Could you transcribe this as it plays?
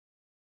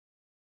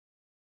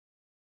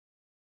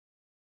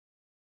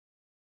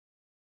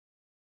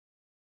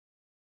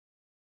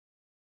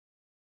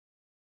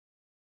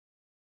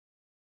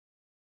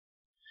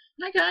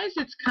Hi guys,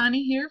 it's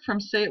Connie here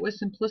from Say It With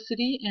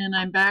Simplicity, and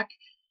I'm back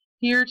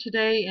here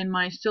today in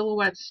my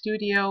Silhouette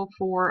studio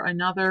for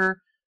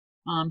another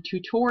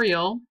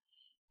tutorial.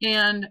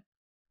 And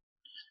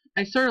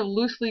I sort of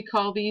loosely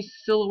call these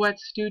Silhouette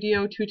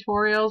Studio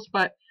tutorials,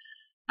 but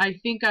I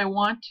think I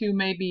want to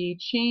maybe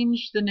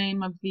change the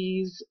name of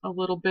these a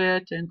little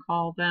bit and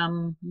call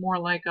them more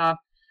like a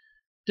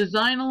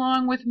Design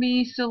Along With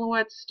Me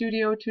Silhouette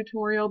Studio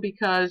tutorial,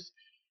 because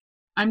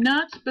I'm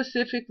not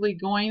specifically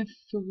going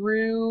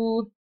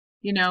through,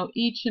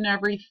 each and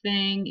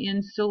everything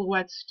in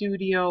Silhouette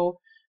Studio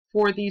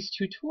for these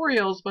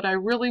tutorials, but I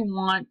really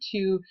want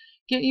to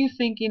get you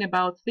thinking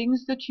about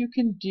things that you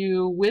can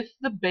do with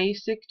the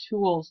basic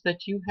tools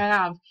that you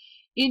have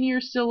in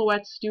your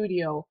Silhouette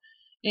Studio.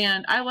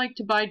 And I like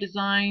to buy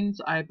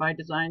designs. I buy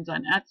designs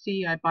on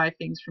Etsy. I buy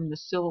things from the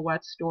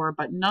Silhouette store,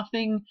 but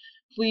nothing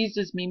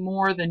pleases me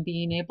more than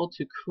being able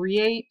to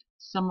create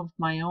some of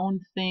my own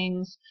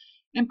things.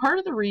 And part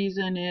of the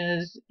reason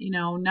is,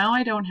 now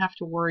I don't have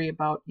to worry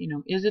about,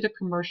 is it a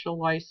commercial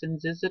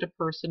license? Is it a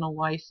personal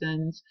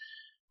license?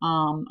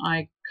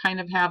 I kind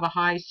of have a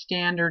high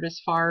standard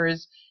as far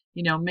as,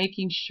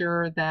 making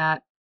sure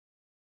that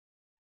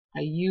I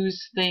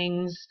use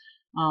things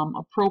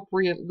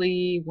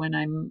appropriately when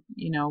I'm,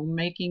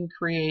 making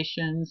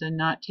creations and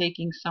not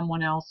taking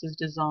someone else's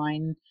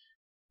design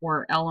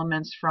or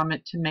elements from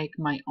it to make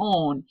my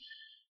own.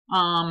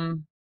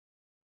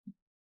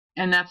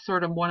 And that's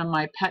sort of one of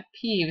my pet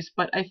peeves,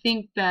 but I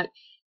think that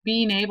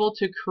being able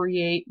to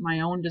create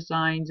my own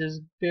designs is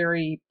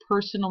very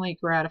personally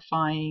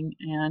gratifying,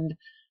 and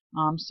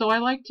so I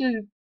like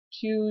to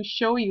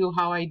show you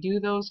how I do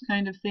those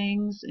kind of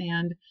things,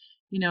 and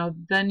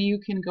then you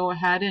can go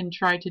ahead and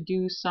try to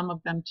do some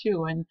of them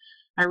too. And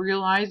I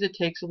realize it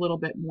takes a little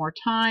bit more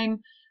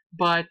time,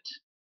 but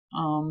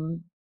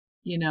the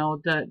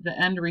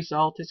end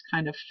result is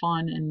kind of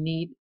fun and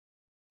neat,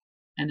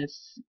 and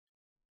it's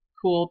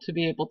cool to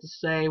be able to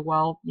say,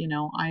 well,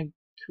 I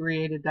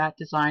created that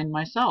design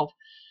myself.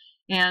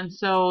 And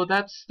so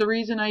that's the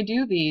reason I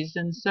do these.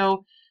 And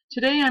so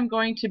today I'm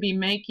going to be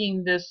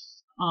making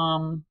this,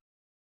 I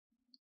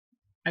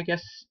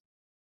guess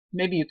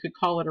maybe you could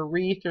call it a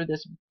wreath, or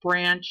this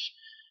branch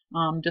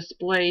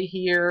display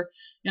here.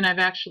 And I've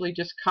actually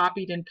just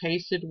copied and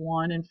pasted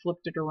one and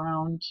flipped it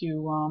around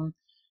to,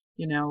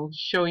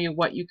 show you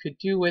what you could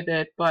do with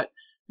it. But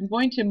I'm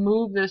going to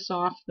move this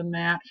off the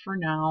mat for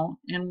now,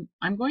 and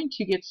I'm going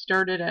to get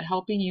started at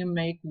helping you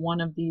make one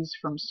of these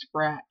from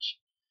scratch.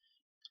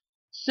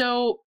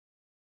 So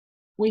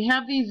we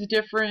have these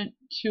different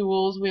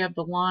tools. We have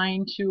the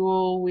line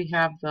tool, we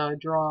have the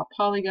draw a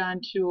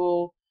polygon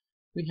tool,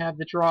 we have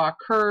the draw a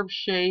curve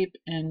shape,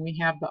 and we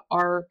have the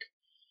arc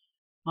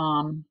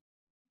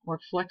or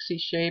flexi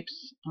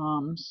shapes.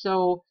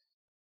 So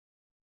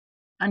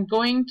I'm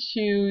going to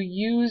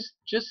use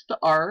just the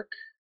arc.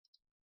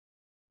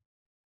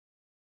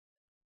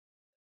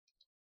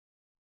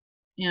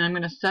 And I'm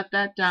going to set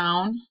that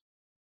down.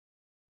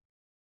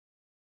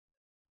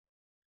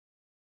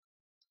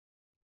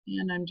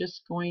 And I'm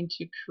just going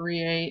to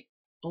create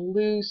a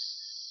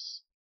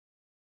loose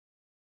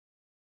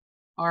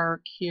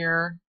arc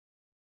here.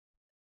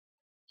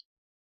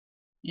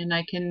 And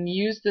I can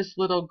use this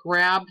little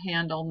grab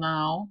handle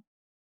now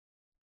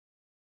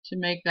to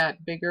make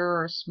that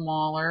bigger or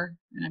smaller.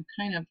 And I'm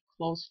kind of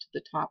close to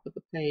the top of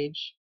the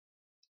page,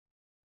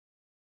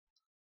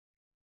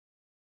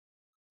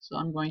 so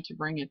I'm going to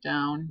bring it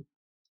down.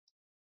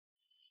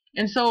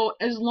 And so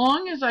as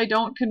long as I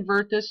don't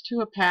convert this to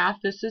a path,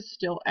 this is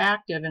still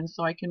active, and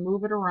so I can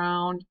move it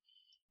around.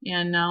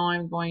 And now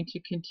I'm going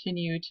to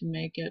continue to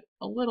make it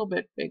a little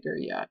bit bigger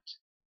yet.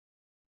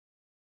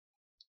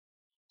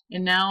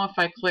 And now if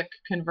I click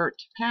convert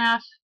to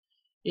path,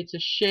 it's a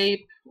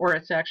shape, or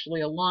it's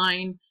actually a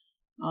line,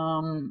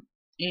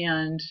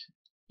 and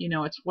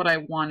it's what I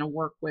want to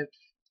work with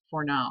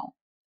for now.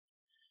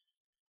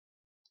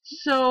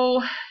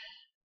 So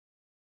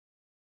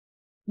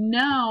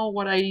now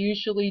what I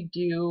usually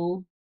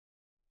do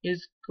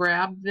is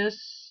grab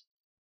this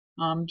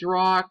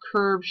draw a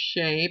curve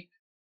shape,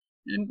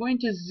 and I'm going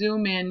to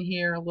zoom in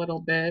here a little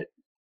bit.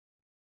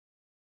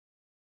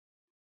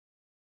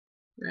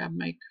 Grab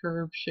my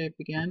curve shape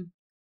again,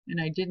 and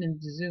I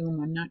didn't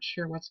zoom. I'm not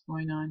sure what's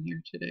going on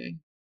here today.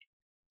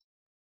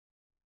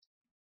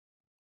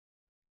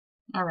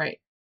 Alright,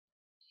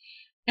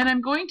 and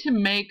I'm going to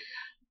make,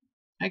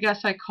 I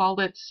guess I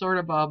called it sort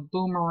of a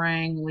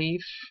boomerang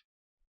leaf.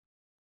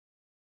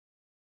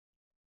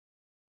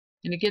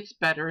 And it gets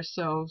better,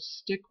 so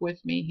stick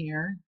with me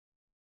here.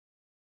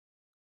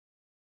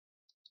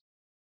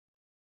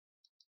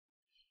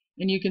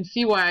 And you can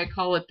see why I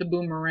call it the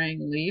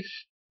boomerang leaf.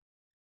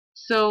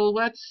 So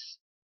let's,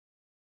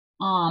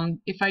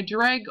 if I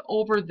drag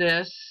over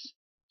this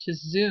to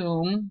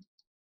zoom,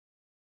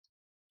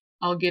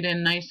 I'll get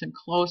in nice and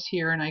close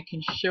here, and I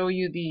can show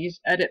you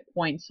these edit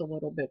points a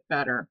little bit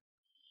better.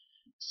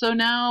 So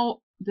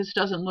now this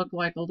doesn't look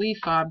like a leaf,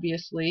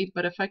 obviously,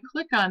 but if I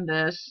click on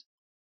this,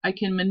 I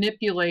can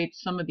manipulate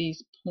some of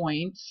these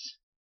points,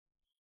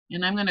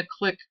 And I'm going to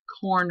click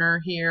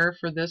corner here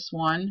for this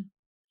one.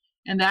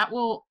 And that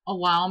will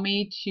allow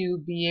me to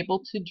be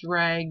able to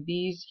drag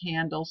these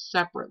handles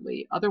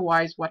separately.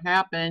 Otherwise, what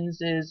happens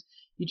is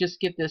you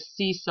just get this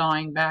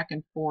seesawing back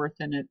and forth,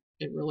 and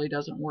it really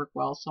doesn't work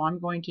well. So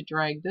I'm going to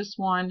drag this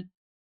one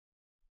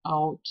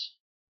out,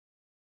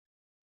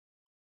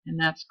 and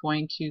that's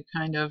going to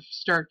kind of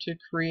start to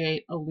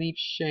create a leaf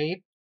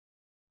shape.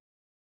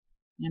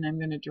 And I'm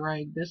going to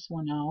drag this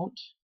one out.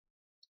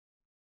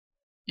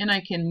 And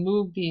I can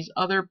move these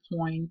other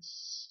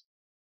points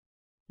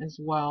as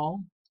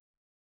well.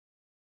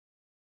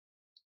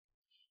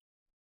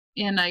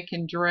 And I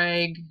can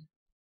drag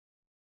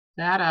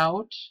that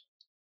out.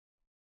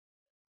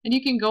 And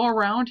you can go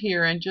around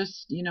here and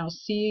just,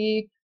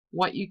 see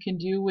what you can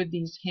do with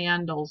these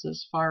handles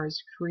as far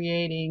as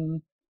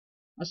creating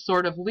a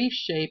sort of leaf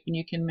shape. And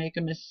you can make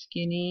them as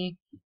skinny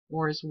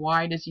or as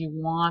wide as you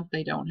want.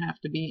 They don't have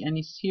to be.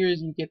 And here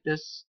you get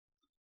this,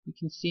 you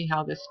can see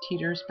how this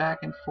teeters back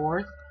and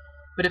forth.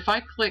 But if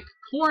I click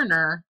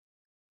corner,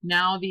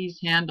 now these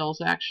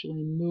handles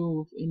actually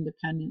move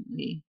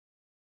independently.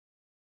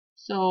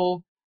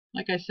 So,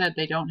 like I said,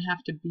 they don't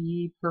have to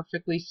be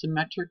perfectly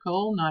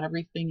symmetrical. Not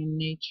everything in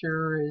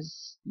nature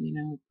is,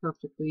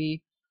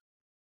 perfectly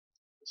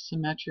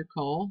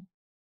symmetrical.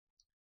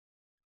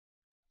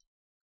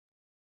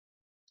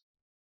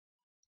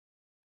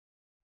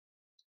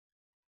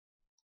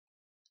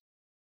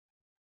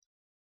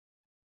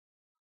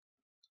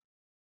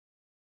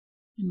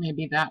 And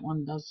maybe that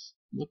one does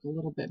look a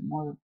little bit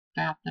more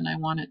fat than I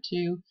want it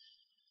to.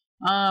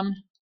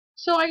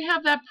 So I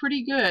have that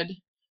pretty good.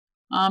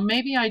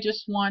 Maybe I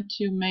just want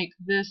to make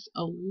this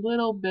a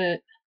little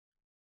bit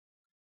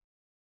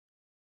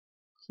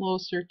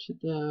closer to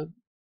the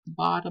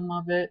bottom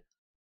of it.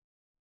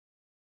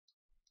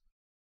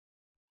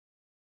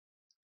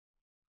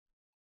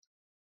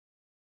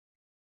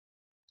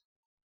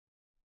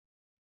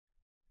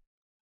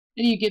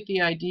 And you get the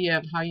idea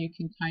of how you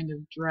can kind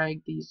of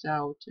drag these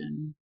out.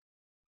 And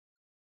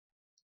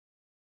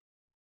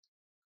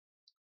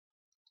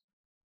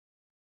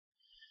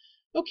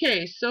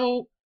okay,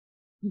 so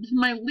with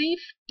my leaf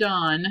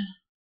done,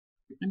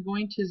 I'm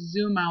going to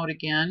zoom out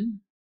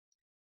again.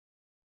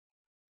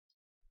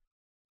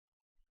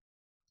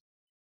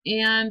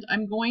 And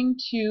I'm going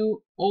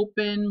to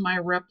open my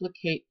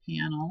replicate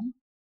panel.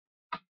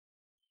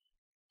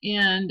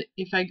 And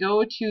if I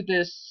go to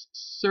this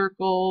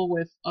circle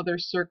with other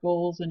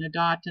circles and a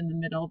dot in the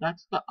middle,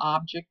 that's the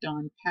object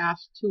on path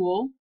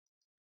tool.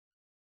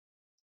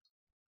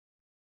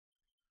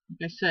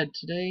 Like I said,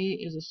 today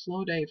is a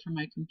slow day for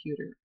my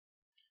computer.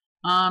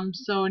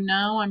 So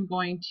now I'm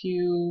going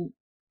to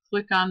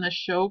click on the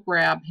show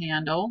grab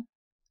handle,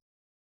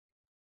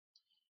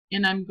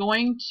 and I'm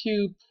going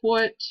to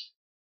put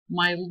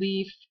my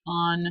leaf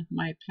on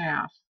my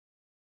path.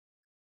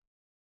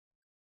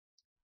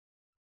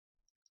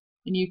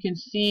 And you can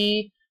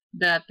see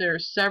that there are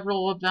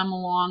several of them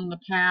along the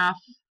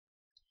path,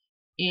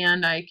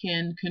 and I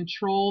can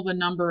control the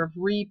number of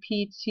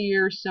repeats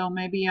here. So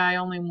maybe I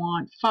only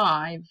want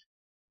 5,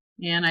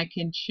 and I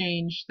can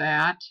change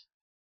that.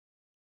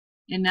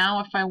 And now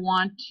if I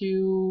want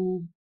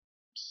to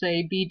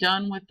say be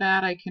done with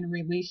that, I can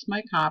release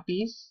my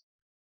copies.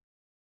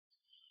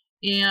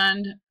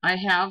 And I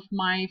have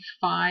my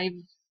 5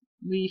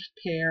 leaf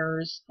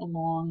pairs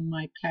along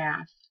my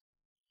path.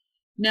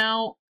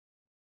 Now,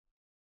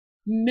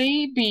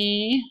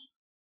 maybe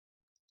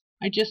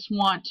I just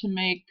want to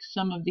make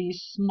some of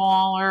these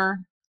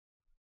smaller.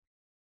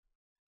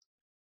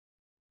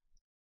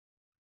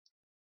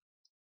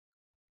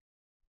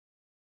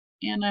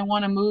 And I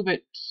want to move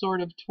it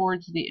sort of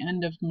towards the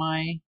end of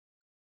my,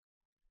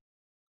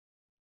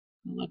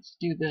 let's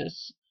do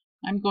this.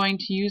 I'm going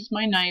to use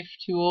my knife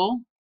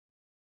tool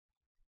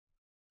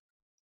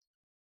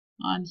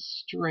on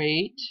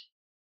straight,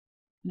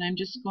 and I'm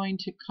just going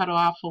to cut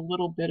off a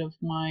little bit of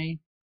my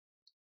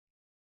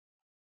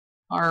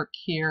arc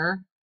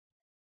here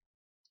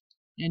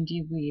and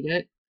delete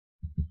it.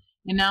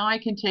 And now I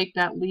can take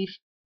that leaf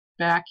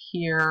back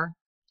here,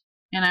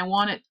 and I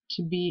want it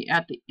to be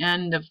at the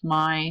end of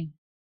my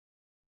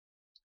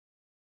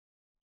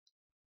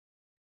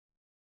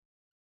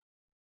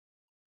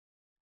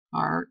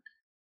arc.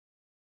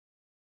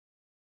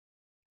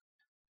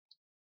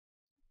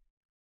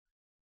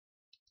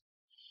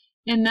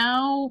 And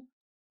now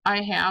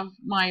I have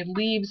my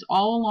leaves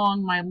all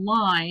along my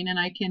line, and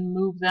I can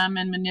move them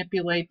and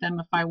manipulate them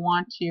if I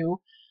want to.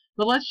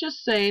 But let's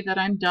just say that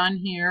I'm done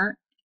here,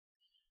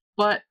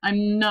 but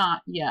I'm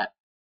not yet.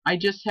 I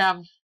just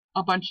have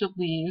a bunch of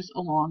leaves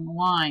along the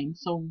line.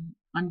 So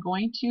I'm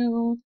going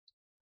to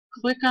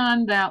click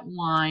on that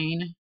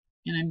line,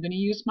 and I'm going to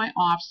use my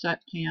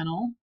offset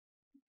panel,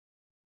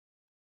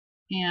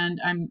 and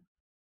I'm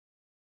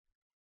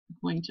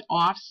going to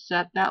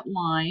offset that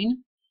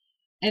line.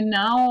 And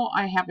now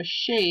I have a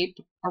shape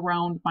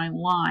around my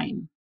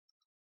line,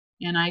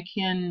 and I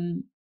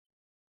can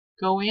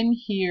go in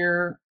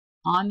here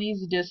on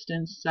these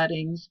distance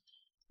settings,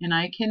 and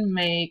I can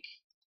make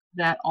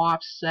that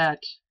offset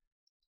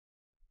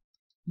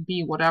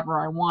be whatever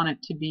I want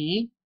it to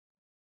be.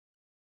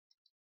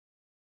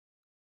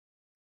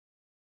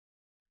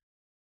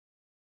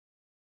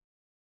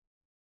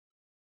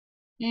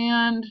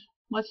 And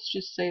let's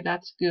just say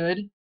that's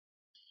good.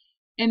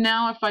 And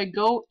now if I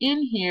go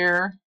in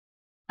here,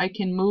 I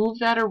can move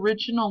that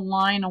original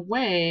line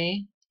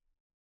away,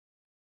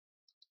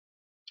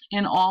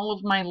 and all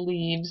of my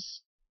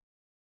leaves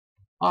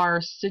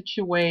are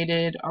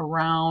situated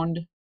around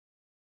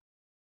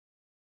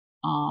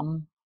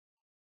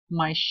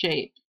my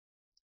shape,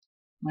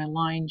 my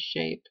line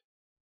shape.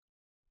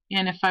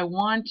 And if I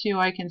want to,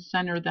 I can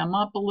center them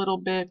up a little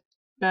bit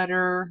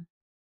better.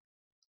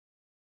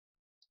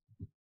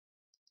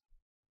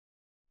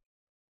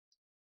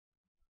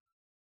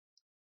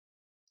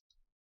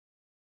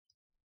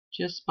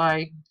 Just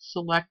by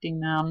selecting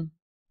them.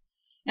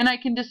 And I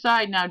can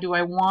decide now, do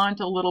I want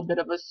a little bit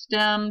of a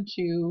stem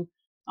to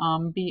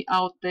be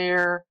out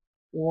there,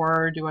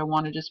 or do I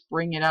want to just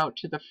bring it out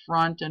to the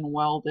front and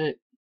weld it?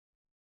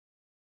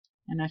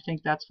 And I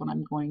think that's what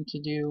I'm going to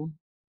do.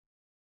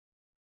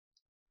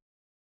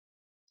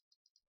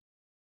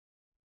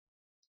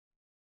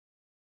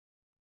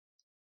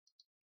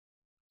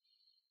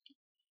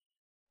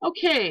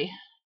 Okay,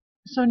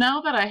 so now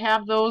that I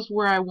have those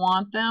where I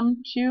want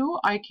them to,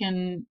 I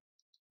can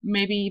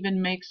maybe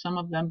even make some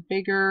of them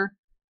bigger.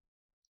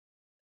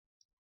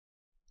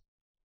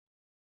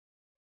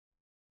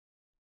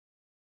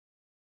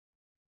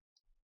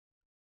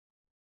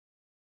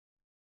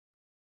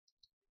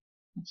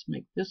 Let's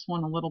make this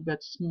one a little bit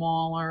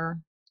smaller.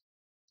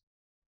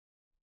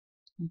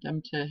 I want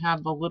them to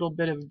have a little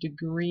bit of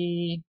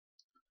degree.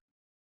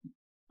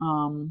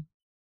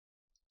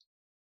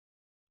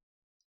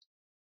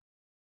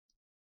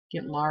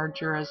 Get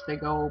larger as they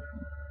go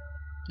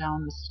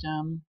down the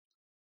stem.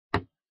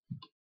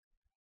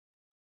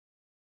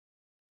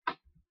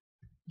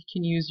 You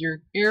can use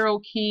your arrow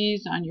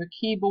keys on your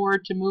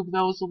keyboard to move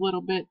those a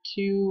little bit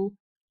too.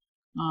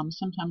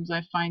 Sometimes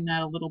I find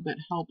that a little bit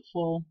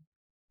helpful.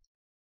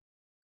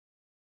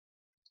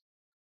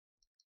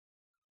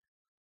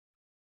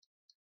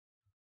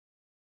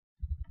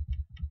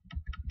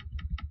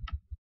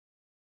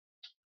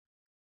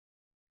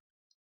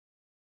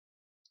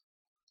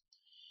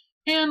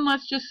 And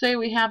let's just say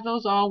we have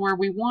those all where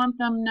we want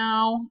them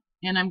now,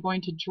 and I'm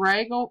going to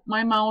drag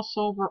my mouse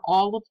over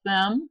all of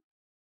them,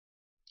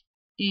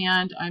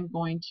 and I'm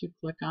going to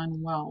click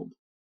on weld.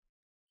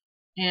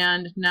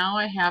 And now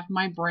I have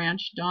my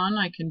branch done.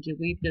 I can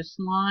delete this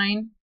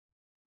line.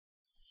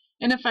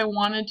 And if I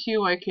wanted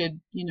to, I could,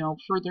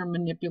 further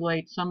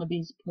manipulate some of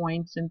these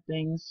points and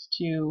things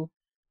to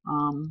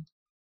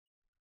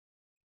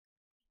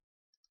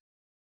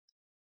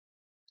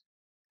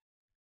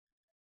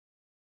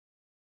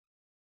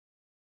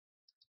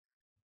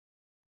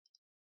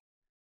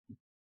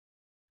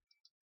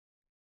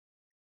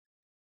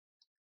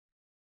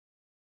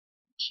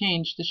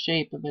change the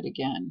shape of it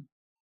again.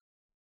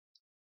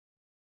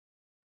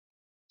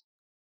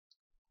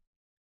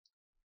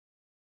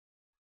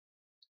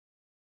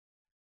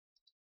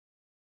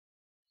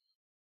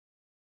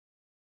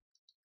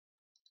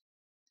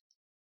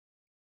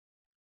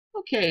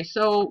 Okay,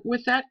 so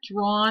with that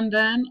drawn,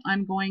 then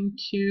I'm going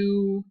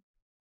to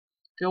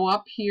go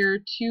up here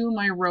to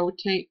my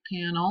rotate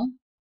panel,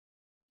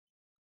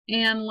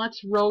 and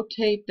let's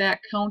rotate that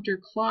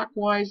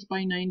counterclockwise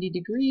by 90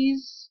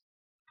 degrees.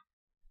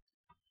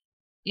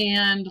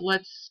 And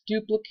let's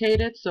duplicate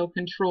it, so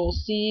Control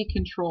C,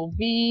 Control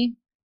V,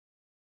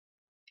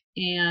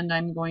 and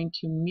I'm going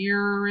to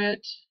mirror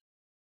it,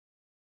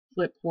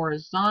 flip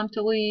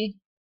horizontally,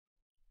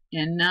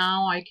 and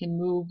now I can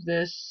move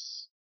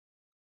this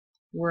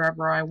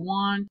wherever I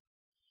want.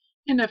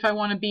 And if I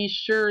want to be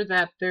sure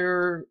that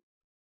they're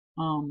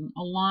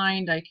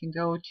aligned, I can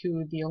go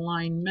to the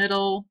align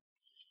middle,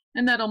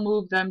 and that'll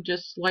move them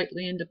just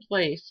slightly into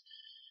place.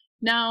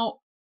 Now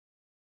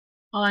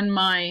on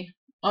my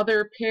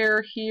other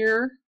pair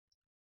here,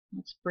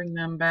 let's bring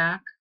them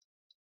back.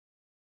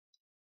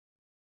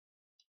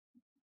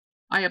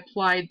 I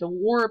applied the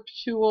warp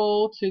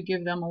tool to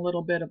give them a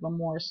little bit of a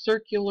more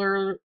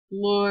circular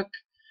look.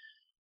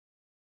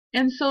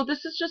 And so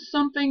this is just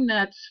something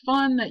that's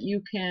fun that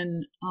you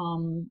can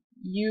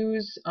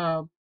use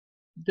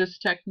this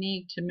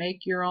technique to make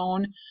your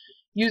own.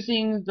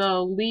 Using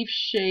the leaf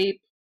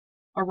shape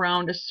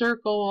around a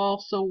circle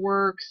also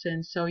works,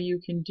 and so you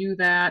can do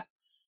that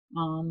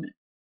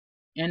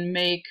and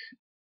make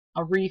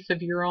a wreath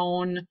of your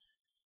own.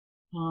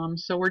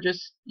 So we're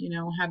just,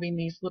 having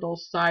these little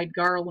side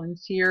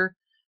garlands here.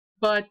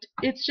 But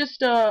it's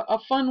just a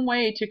fun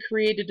way to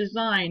create a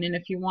design. And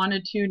if you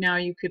wanted to, now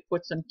you could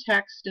put some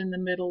text in the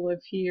middle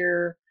of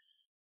here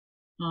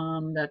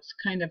that's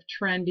kind of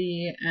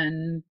trendy,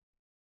 and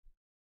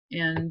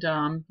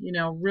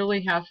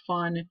really have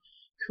fun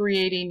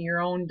creating your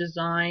own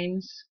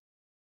designs.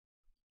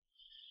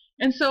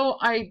 And so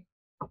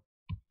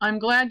I'm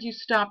glad you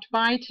stopped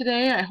by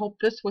today. I hope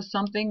this was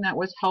something that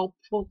was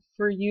helpful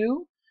for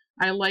you.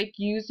 I like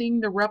using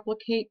the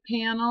replicate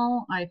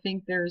panel. I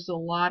think there's a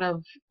lot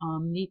of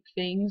neat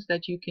things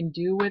that you can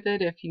do with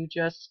it if you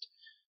just,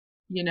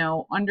 you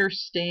know,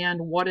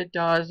 understand what it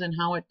does and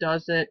how it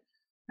does it.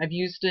 I've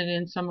used it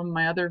in some of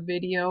my other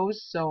videos,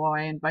 so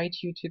I invite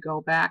you to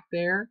go back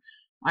there.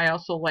 I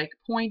also like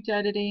point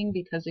editing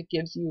because it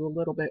gives you a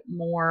little bit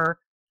more,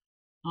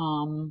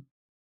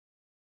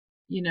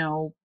 you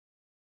know,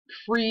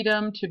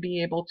 freedom to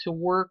be able to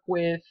work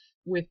with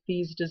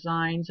these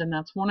designs, and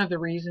that's one of the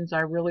reasons I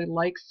really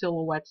like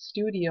Silhouette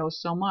Studio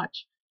so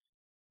much.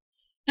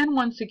 And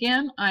once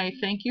again, I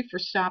thank you for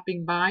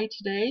stopping by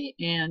today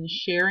and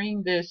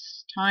sharing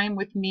this time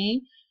with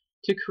me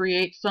to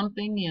create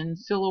something in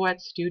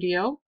Silhouette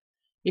Studio.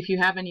 If you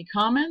have any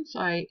comments,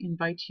 I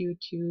invite you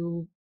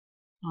to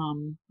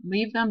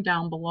leave them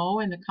down below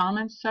in the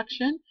comments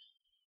section.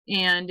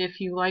 And if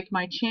you like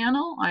my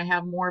channel, I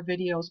have more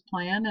videos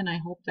planned, and I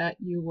hope that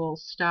you will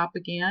stop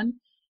again.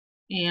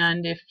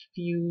 And if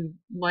you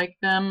like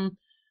them,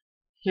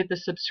 hit the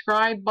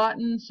subscribe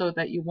button so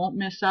that you won't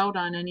miss out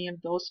on any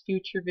of those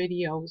future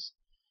videos.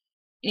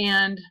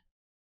 And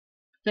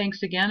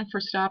thanks again for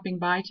stopping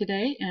by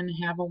today, and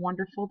have a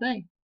wonderful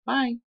day.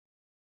 Bye.